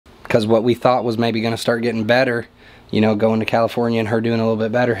Because what we thought was maybe going to start getting better, you know, going to California and her doing a little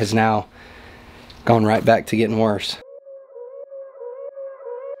bit better, has now gone right back to getting worse.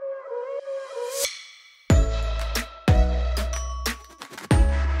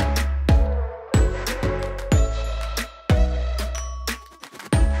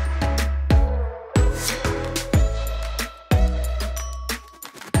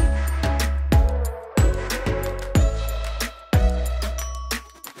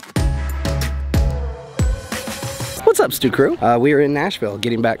 What's up, Stu Crew? We are in Nashville,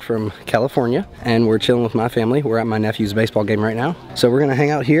 getting back from California, and we're chilling with my family. We're at my nephew's baseball game right now. So we're gonna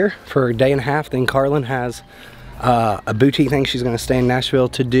hang out here for a day and a half. Then Carlin has a boutique thing she's gonna stay in Nashville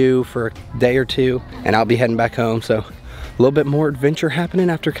to do for a day or two, and I'll be heading back home. So a little bit more adventure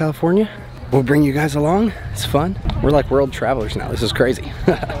happening after California. We'll bring you guys along. It's fun. We're like world travelers now. This is crazy.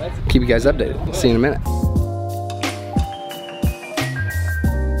 Keep you guys updated. See you in a minute.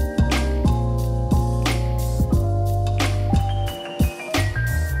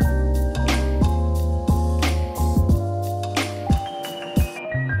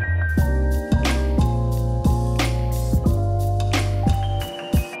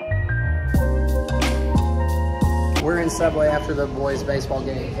 We're in Subway after the boys' baseball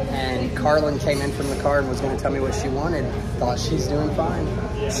game, and Carlin came in from the car and was going to tell me what she wanted. Thought she's doing fine.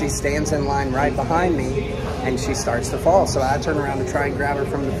 She stands in line right behind me, and she starts to fall. So I turn around to try and grab her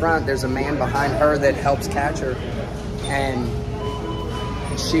from the front. There's a man behind her that helps catch her, and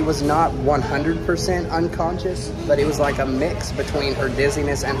she was not 100% unconscious, but it was like a mix between her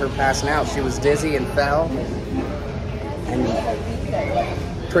dizziness and her passing out. She was dizzy and fell,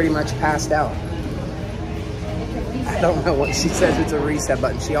 and pretty much passed out. I don't know what she says. It's a reset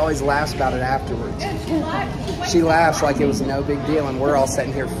button. She always laughs about it afterwards. She laughs like it was no big deal, and we're all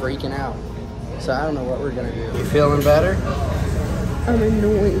sitting here freaking out. So I don't know what we're gonna do. You feeling better? I'm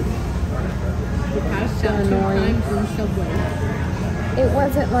annoyed. You passed out 2 times in Subway. It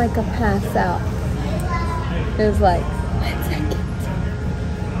wasn't like a pass out. It was like,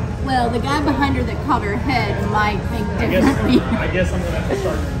 well, the guy behind her that caught her head might think differently. I guess I'm gonna have to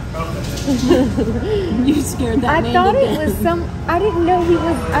start. You scared that man. I thought it was some, I didn't know he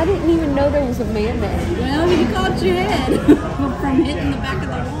was, I didn't even know there was a man there. Well, he caught your head from hitting the back of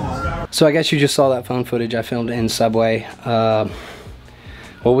the wall. So I guess you just saw that phone footage I filmed in Subway. Well,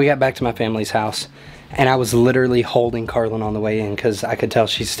 we got back to my family's house, and I was literally holding Carlin on the way in because I could tell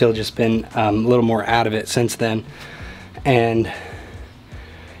she's still just been a little more out of it since then. And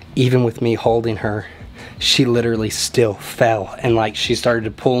even with me holding her, she literally still fell, and like she started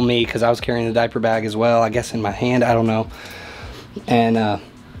to pull me because I was carrying the diaper bag as well, I guess in my hand, I don't know. And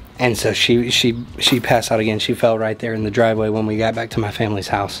so she passed out again. She fell right there in the driveway when we got back to my family's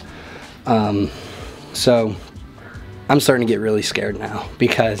house. So I'm starting to get really scared now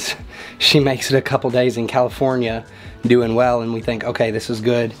because she makes it a couple days in California doing well, and we think, okay, this is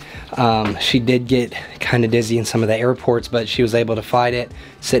good. She did get kind of dizzy in some of the airports, but she was able to fight it,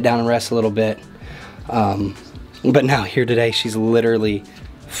 sit down and rest a little bit. But now here today, she's literally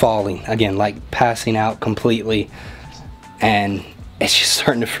falling again, like passing out completely, and it's just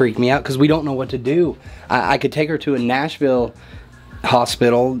starting to freak me out because we don't know what to do. I could take her to a Nashville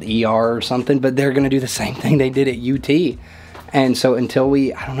hospital, ER or something, but they're gonna do the same thing they did at UT. And so until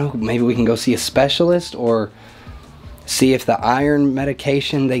we, I don't know, maybe we can go see a specialist or see if the iron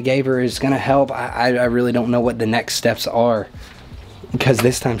medication they gave her is gonna help. I really don't know what the next steps are, because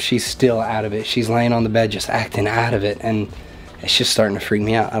this time she's still out of it. She's laying on the bed just acting out of it, and it's just starting to freak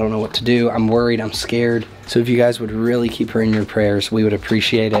me out. I don't know what to do. I'm worried, I'm scared. So if you guys would really keep her in your prayers, we would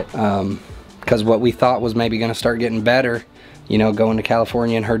appreciate it. Because what we thought was maybe gonna start getting better, you know, going to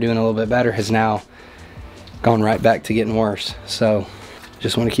California and her doing a little bit better, has now gone right back to getting worse. So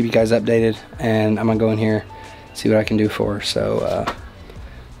just want to keep you guys updated, and I'm gonna go in here, see what I can do for her. So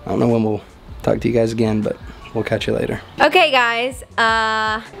I don't know when we'll talk to you guys again, but we'll catch you later. okay guys,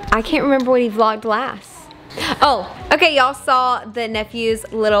 I can't remember what he vlogged last. Oh, okay, y'all saw the nephew's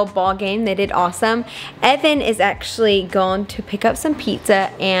little ball game. They did awesome. Evan is actually going to pick up some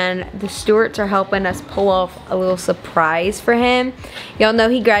pizza, and the Stewarts are helping us pull off a little surprise for him. Y'all know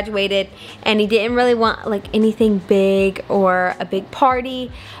he graduated, and he didn't really want like anything big or a big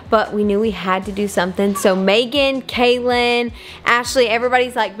party, but we knew we had to do something. So Megan, Kaylin, Ashley,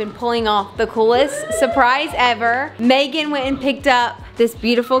 everybody's like been pulling off the coolest surprise ever. Megan went and picked up this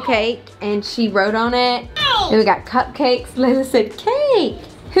beautiful cake, and she wrote on it. And we got cupcakes. Layla said, cake.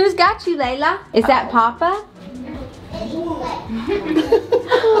 Who's got you, Layla? Is that Papa? Oh,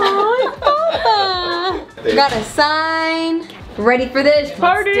 Papa. Got a sign. Ready for this?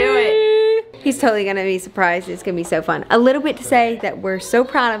 Party. Let's do it. He's totally gonna be surprised. It's gonna be so fun. A little bit to say that we're so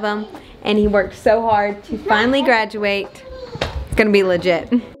proud of him and he worked so hard to finally graduate. It's gonna be legit.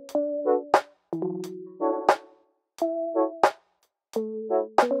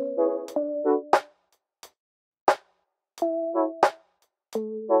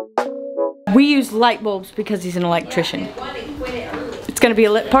 We use light bulbs because he's an electrician. It's gonna be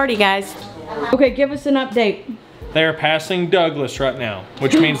a lit party, guys. Okay, give us an update. They are passing Douglas right now,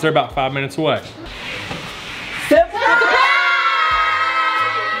 which means they're about 5 minutes away.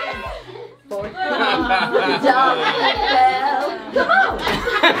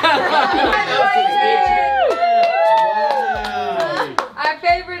 Our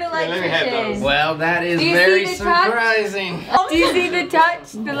favorite electrician. Well, that is very surprising. Do you see the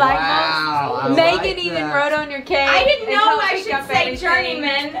touch? The light bulbs? Megan like even that. wrote on your cake. I didn't and know helped I pick should up say anything.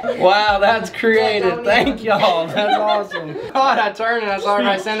 journeyman. Wow, that's creative. Thank y'all. That's awesome. God, I turned and I saw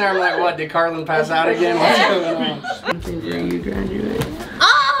everybody sitting there. I'm like, what? Did Carlin pass out again? What's going on?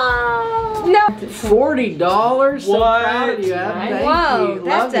 Oh no! $40. So proud of you. Thank Whoa, you.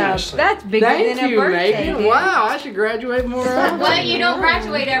 Love that's bigger Thank than a you, birthday. Megan. dude. Wow, I should graduate more often. Well, you don't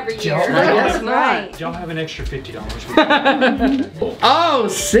graduate every year. I guess not. Right. Y'all have an extra $50. Oh,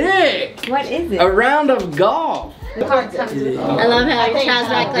 sick! What is it? A round of golf. I love how he tries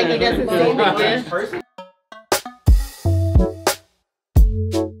to act like he doesn't see the gift.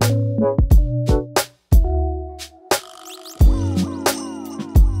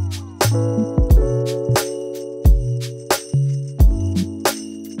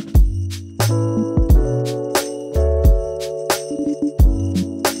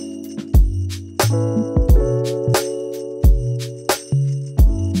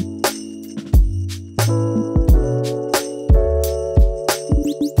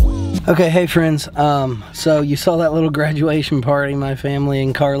 Okay, hey friends, so you saw that little graduation party my family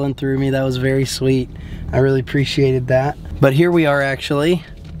and Carlin threw me. That was very sweet. I really appreciated that. But here we are actually,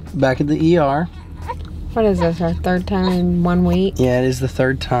 back at the ER. What is this, our third time in 1 week? Yeah, it is the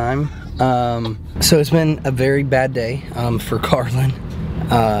third time. So it's been a very bad day for Carlin.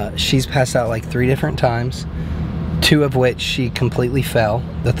 She's passed out like 3 different times, 2 of which she completely fell.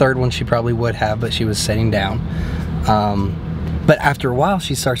 The third one she probably would have, but she was sitting down. But after a while,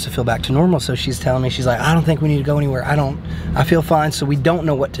 she starts to feel back to normal. So she's telling me, she's like, I don't think we need to go anywhere. I feel fine. So we don't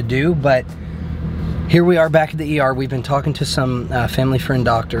know what to do, but here we are back at the ER. We've been talking to some family friend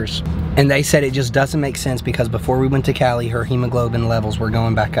doctors, and they said it just doesn't make sense because before we went to Cali, her hemoglobin levels were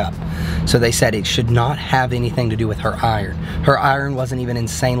going back up. So they said it should not have anything to do with her iron. Her iron wasn't even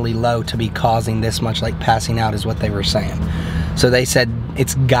insanely low to be causing this much like passing out is what they were saying. So they said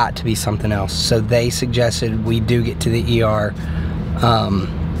it's got to be something else. So they suggested we do get to the ER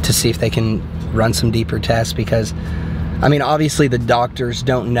to see if they can run some deeper tests because, I mean, obviously the doctors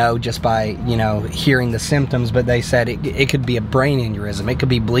don't know just by, you know, hearing the symptoms, but they said it could be a brain aneurysm, it could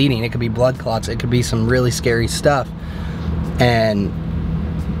be bleeding, it could be blood clots, it could be some really scary stuff. And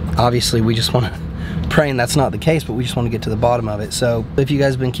obviously we just want to pray and that's not the case, but we just want to get to the bottom of it. So if you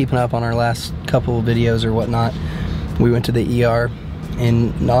guys have been keeping up on our last couple of videos or whatnot, we went to the ER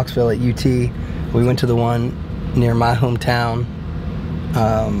in Knoxville at UT. We went to the one near my hometown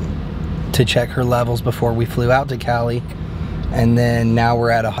to check her levels before we flew out to Cali. And then now we're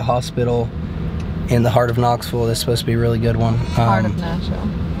at a hospital in the heart of Knoxville. This is supposed to be a really good one. Heart of Nashville.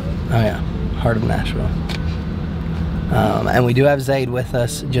 Oh yeah, heart of Nashville. And we do have Zayd with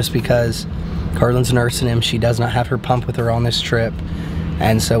us just because Carlin's nursing him. She does not have her pump with her on this trip.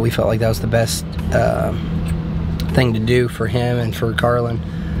 And so we felt like that was the best thing to do for him and for Carlin.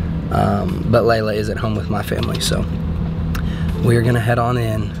 But Layla is at home with my family, so we're gonna head on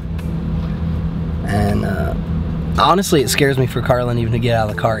in. And honestly, it scares me for Carlin even to get out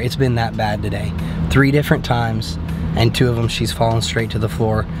of the car. It's been that bad today. 3 different times, and 2 of them she's fallen straight to the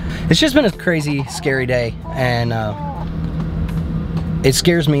floor. It's just been a crazy, scary day, and it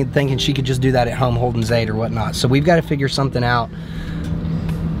scares me thinking she could just do that at home holding Zayd or whatnot. So we've got to figure something out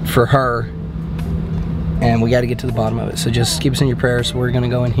for her, and we got to get to the bottom of it. So just keep us in your prayers. So we're gonna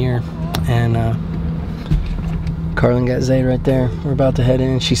go in here, and Carlin got Zayd right there. We're about to head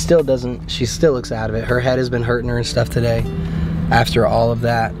in. She still looks out of it. Her head has been hurting her and stuff today after all of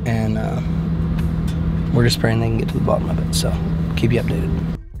that, and we're just praying they can get to the bottom of it. So keep you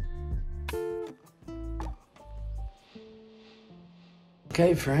updated.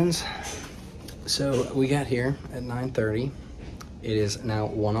 Okay, friends. So we got here at 9:30. It is now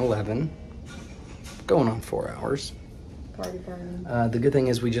 1:11. Going on 4 hours. The good thing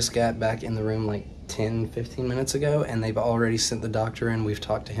is we just got back in the room like 10-15 minutes ago, and they've already sent the doctor in. We've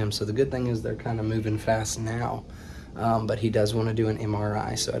talked to him, so the good thing is they're kind of moving fast now. but he does want to do an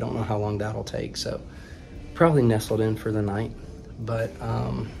MRI, so I don't know how long that'll take. So probably nestled in for the night. But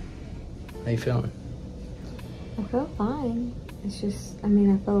how you feeling? I feel fine. It's just, I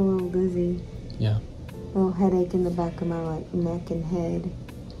mean, I feel a little dizzy. Yeah. A little headache in the back of my like neck and head.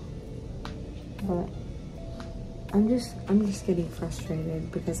 But I'm just getting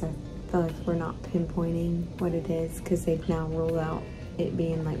frustrated because I feel like we're not pinpointing what it is, because they've now ruled out it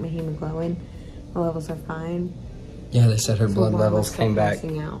being like my hemoglobin. The levels are fine. Yeah, they said her So blood why am I levels still came back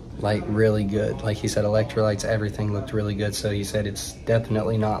passing out? like really good. Like he said, electrolytes, everything looked really good. So he said it's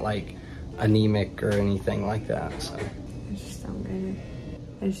definitely not like anemic or anything like that. So I just don't get it.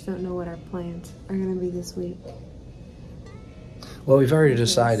 I just don't know what our plans are gonna be this week. well, we've already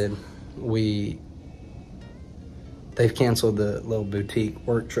decided they've canceled the little boutique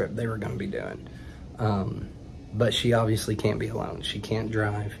work trip they were going to be doing. But she obviously can't be alone. She can't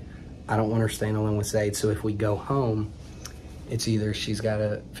drive. I don't want her staying alone with Zaid. So if we go home, it's either she's got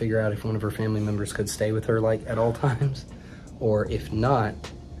to figure out if one of her family members could stay with her like at all times, or if not,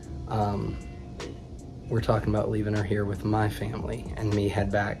 we're talking about leaving her here with my family and me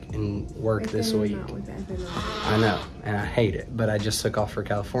head back and work this week. I know, and I hate it, but I just took off for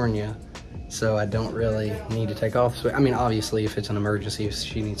California, so I don't really need to take off. So, I mean, obviously, if it's an emergency, if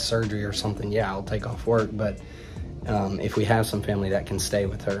she needs surgery or something, yeah, I'll take off work, but if we have some family that can stay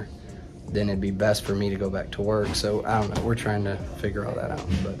with her, then it'd be best for me to go back to work. So, I don't know, we're trying to figure all that out,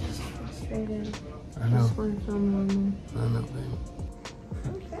 but I know. I know, baby.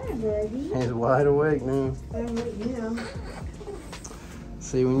 He's wide awake now.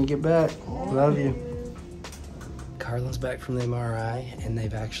 See you when you get back. Love you. Carlin's back from the MRI, and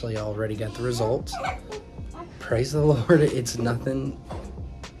they've actually already got the results. Praise the Lord, it's nothing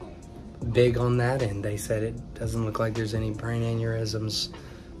big on that end. They said it doesn't look like there's any brain aneurysms.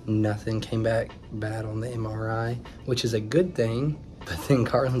 Nothing came back bad on the MRI, which is a good thing. But then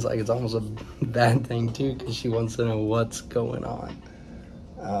Carlin's like, it's almost a bad thing too, because she wants to know what's going on.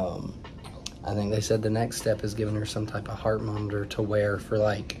 I think they said the next step is giving her some type of heart monitor to wear for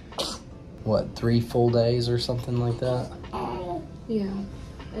like, what, 3 full days or something like that? Yeah, and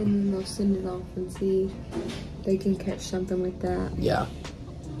then they'll send it off and see if they can catch something with that. Yeah.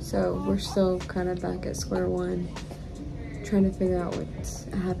 So we're still kind of back at square one, trying to figure out what's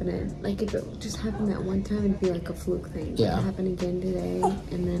happening. Like if it just happened that one time, it'd be like a fluke thing. Yeah. It happened again today,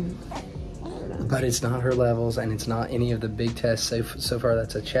 and then But it's not her levels, and it's not any of the big tests. So far,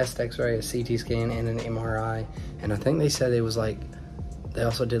 that's a chest x-ray, a CT scan, and an MRI. And I think they said it was like, they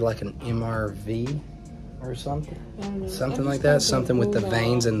also did like an MRV or something. Something like that. Something with the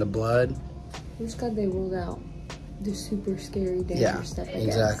veins and the blood. I'm just glad they ruled out the super scary dangerous stuff, I guess.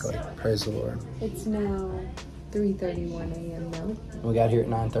 Exactly. Praise the Lord. It's now 3:31 a.m. though. We got here at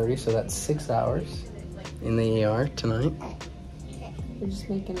 9:30, so that's 6 hours in the ER tonight. We're just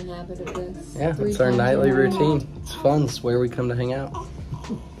making a habit of this. Yeah, 3 it's our times nightly a night. routine. It's fun. It's where we come to hang out.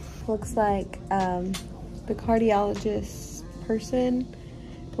 Looks like the cardiologist person,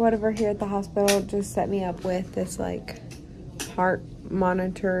 or whatever, here at the hospital just set me up with this like heart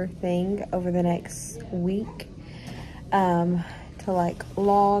monitor thing over the next week to like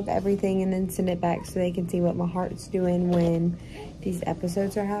log everything and then send it back so they can see what my heart's doing when these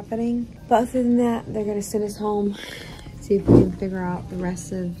episodes are happening. But other than that, they're gonna send us home, see if we can figure out the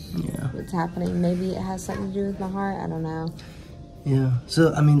rest of what's happening. Maybe it has something to do with my heart, I don't know. Yeah,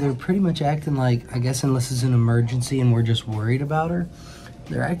 so I mean, they're pretty much acting like, I guess unless it's an emergency and we're just worried about her,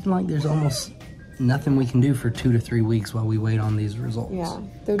 they're acting like there's almost nothing we can do for 2 to 3 weeks while we wait on these results. Yeah.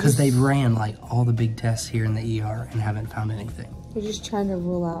 Because they've ran like all the big tests here in the ER and haven't found anything. They're just trying to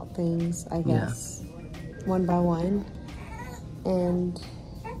rule out things, I guess, one by one. And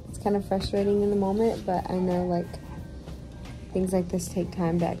it's kind of frustrating in the moment, but I know like things like this take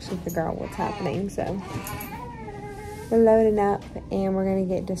time to actually figure out what's happening. So we're loading up and we're gonna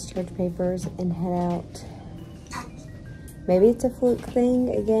get discharge papers and head out. Maybe it's a fluke thing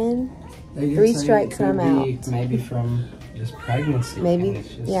again. 3 strikes and I'm out. Maybe from just pregnancy. Maybe,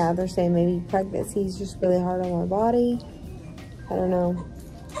 yeah, they're saying maybe pregnancy is just really hard on my body. I don't know.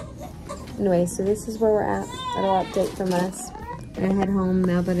 Anyway, so this is where we're at. That'll update from us. We're gonna head home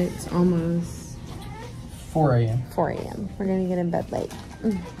now that it's almost 4 a.m. 4 a.m. We're gonna get in bed late.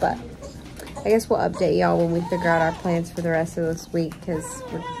 But I guess we'll update y'all when we figure out our plans for the rest of this week, because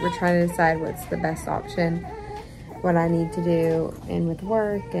we're trying to decide what's the best option, what I need to do, and with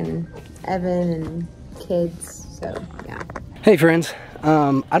work and Evan and kids. So yeah. Hey friends,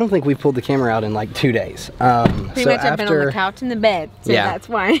 I don't think we pulled the camera out in like 2 days. Pretty much I've been on the couch in the bed, so that's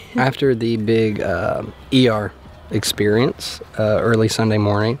why. After the big ER experience early Sunday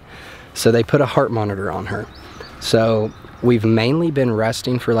morning, so they put a heart monitor on her. So we've mainly been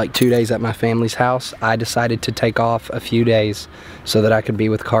resting for like 2 days at my family's house. I decided to take off a few days so that I could be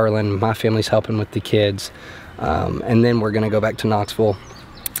with Carlin. My family's helping with the kids. And then we're gonna go back to Knoxville.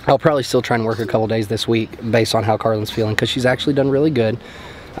 I'll probably still try and work a couple days this week based on how Carlin's feeling, because she's actually done really good.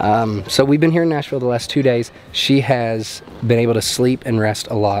 So we've been here in Nashville the last 2 days. She has been able to sleep and rest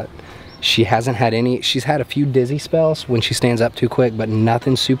a lot. She hasn't had any, she's had a few dizzy spells when she stands up too quick, but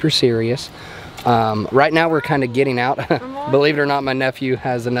nothing super serious. Right now we're kind of getting out. Believe it or not, my nephew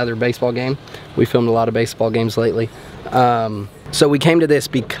has another baseball game. We filmed a lot of baseball games lately. So we came to this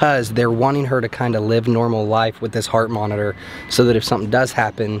because they're wanting her to kind of live normal life with this heart monitor, so that if something does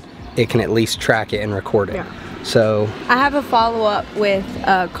happen, it can at least track it and record it. Yeah. So I have a follow-up with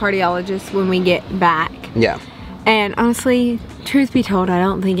a cardiologist when we get back. Yeah. And honestly, truth be told, I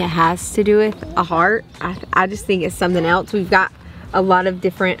don't think it has to do with a heart. I just think it's something else. We've got a lot of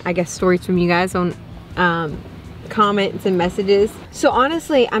different, I guess, stories from you guys on comments and messages. So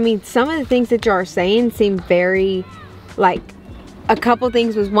honestly, I mean, some of the things that y'all are saying seem very, like, a couple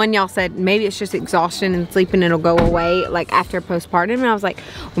things was, one, y'all said maybe it's just exhaustion and sleeping, it'll go away like after postpartum, and I was like,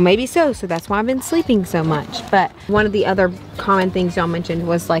 well, maybe so that's why I've been sleeping so much. But one of the other common things y'all mentioned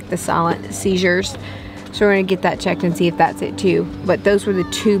was like the silent seizures, so we're gonna get that checked and see if that's it too. But those were the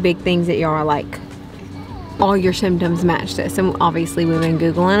two big things that y'all are like, all your symptoms match this, and obviously we've been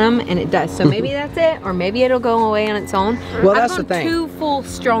googling them and it does. So maybe that's it, or maybe it'll go away on its own. Well, that's the thing. 2 full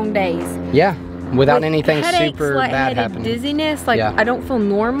strong days. Yeah. Without With anything headaches, super bad happening. Dizziness, like, yeah. I don't feel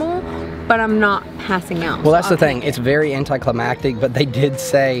normal, but I'm not passing out. Well, that's the thing. It's very anticlimactic, but they did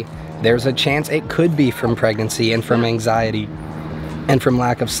say there's a chance it could be from pregnancy and from anxiety and from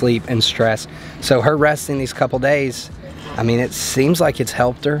lack of sleep and stress. So her resting these couple days, I mean, it seems like it's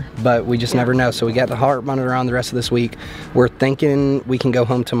helped her, but we just never know. So we got the heart monitor on the rest of this week. We're thinking we can go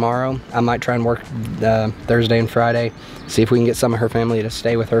home tomorrow. I might try and work Thursday and Friday, see if we can get some of her family to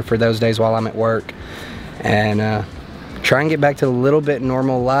stay with her for those days while I'm at work, and try and get back to a little bit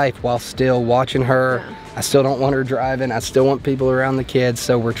normal life while still watching her. I still don't want her driving. I still want people around the kids,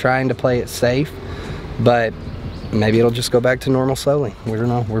 so we're trying to play it safe, but maybe it'll just go back to normal slowly. We don't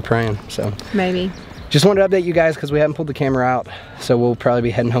know. We're praying. So maybe. Just wanted to update you guys because we haven't pulled the camera out, so we'll probably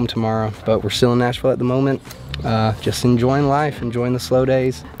be heading home tomorrow, but we're still in Nashville at the moment. Just enjoying life, enjoying the slow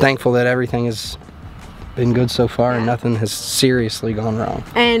days. Thankful that everything has been good so far and nothing has seriously gone wrong.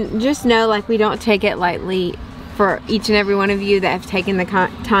 And just know, like, we don't take it lightly for each and every one of you that have taken the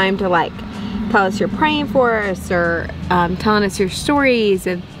time to, like, tell us you're praying for us, or telling us your stories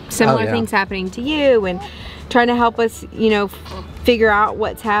of similar things happening to you, and trying to help us, you know, figure out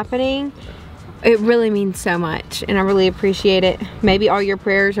what's happening. It really means so much, and I really appreciate it. Maybe all your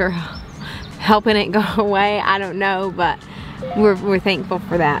prayers are helping it go away. I don't know, but we're thankful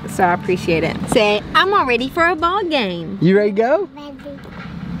for that, so I appreciate it. Say, I'm all ready for a ball game. You ready to go?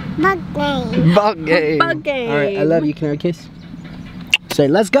 Ready. Ball game. Ball game. Ball game. All right, I love you. Can I kiss? Say,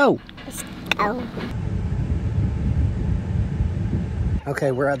 let's go. Let's go.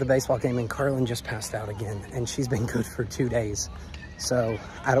 Okay, we're at the baseball game, and Carlin just passed out again, and she's been good for 2 days. So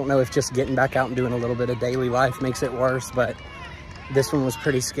I don't know if just getting back out and doing a little bit of daily life makes it worse, but this one was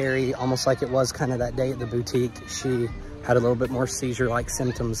pretty scary, almost like it was kind of that day at the boutique. She had a little bit more seizure-like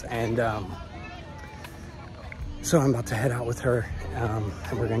symptoms, and so I'm about to head out with her,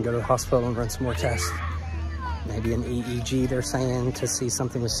 and we're gonna go to the hospital and run some more tests. Maybe an EEG, they're saying, to see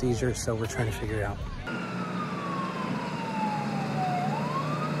something with seizures, so we're trying to figure it out.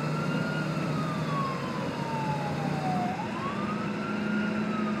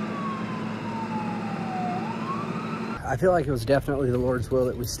 I feel like it was definitely the Lord's will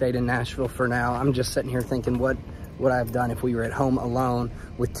that we stayed in Nashville for now. I'm just sitting here thinking, what would I have done if we were at home alone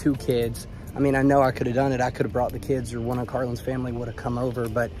with 2 kids? I mean, I know I could have done it. I could have brought the kids, or one of Carlin's family would have come over,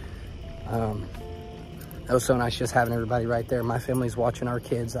 but it was so nice just having everybody right there. My family's watching our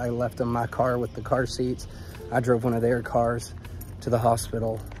kids. I left them my car with the car seats. I drove one of their cars to the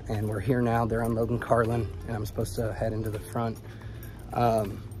hospital, and we're here now. They're unloading Carlin, and I'm supposed to head into the front.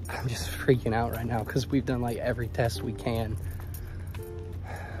 I'm just freaking out right now because we've done like every test we can.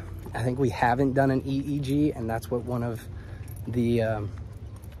 I think we haven't done an EEG, and that's what one of the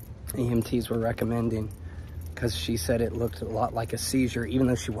EMTs were recommending, because she said it looked a lot like a seizure, even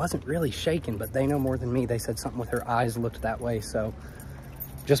though she wasn't really shaking, but they know more than me. They said something with her eyes looked that way, so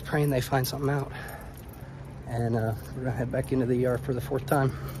just praying they find something out. And we're gonna head back into the ER for the 4th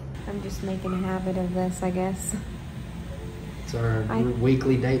time. I'm just making a habit of this, I guess. It's our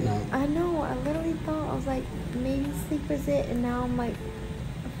weekly date night. I know, I literally thought, I was like, maybe sleep was it, and now I'm like,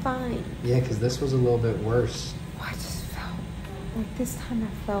 fine. Yeah, because this was a little bit worse. I just felt, like this time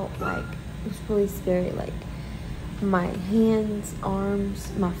I felt like, it was really scary, like my hands,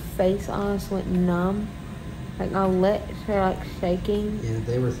 arms, my face almost went numb. Like my lips were like shaking. Yeah,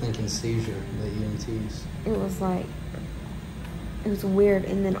 they were thinking seizure, the EMTs. It was like, it was weird.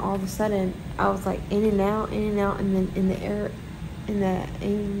 And then all of a sudden, I was like in and out, and then in the air, in the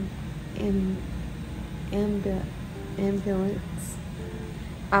ambulance,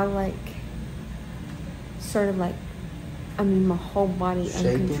 I like started like, I mean, my whole body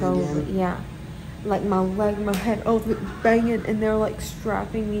Shaking uncontrollably. again? Yeah, like my leg, my head, all of it banging, and they're like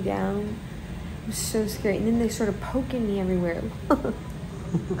strapping me down. It was so scary. And then they started poking me everywhere.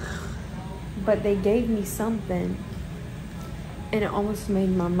 But they gave me something, and it almost made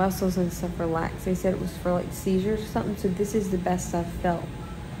my muscles and stuff relax. They said it was for like seizures or something. So this is the best I've felt,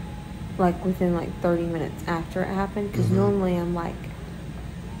 like within like 30 minutes after it happened. Because normally I'm like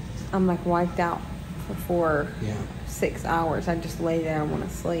wiped out for 6 hours. I just lay there and want to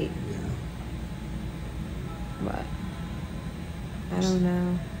sleep. Yeah. But I don't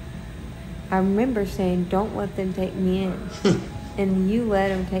know. I remember saying, "Don't let them take me in," and you let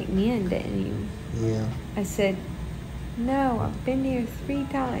them take me in, didn't you? Yeah. I said, "No, I've been here 3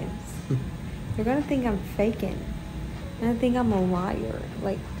 times. They're gonna think I'm faking. And I think I'm a liar.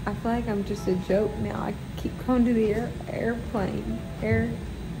 Like, I feel like I'm just a joke now. I keep coming to the airplane.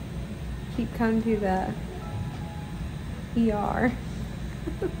 Keep coming to the ER.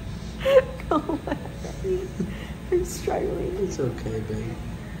 Don't laugh at me. I'm struggling. It's okay, babe.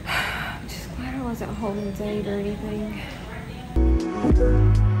 I'm just glad I wasn't holding Zayd or anything.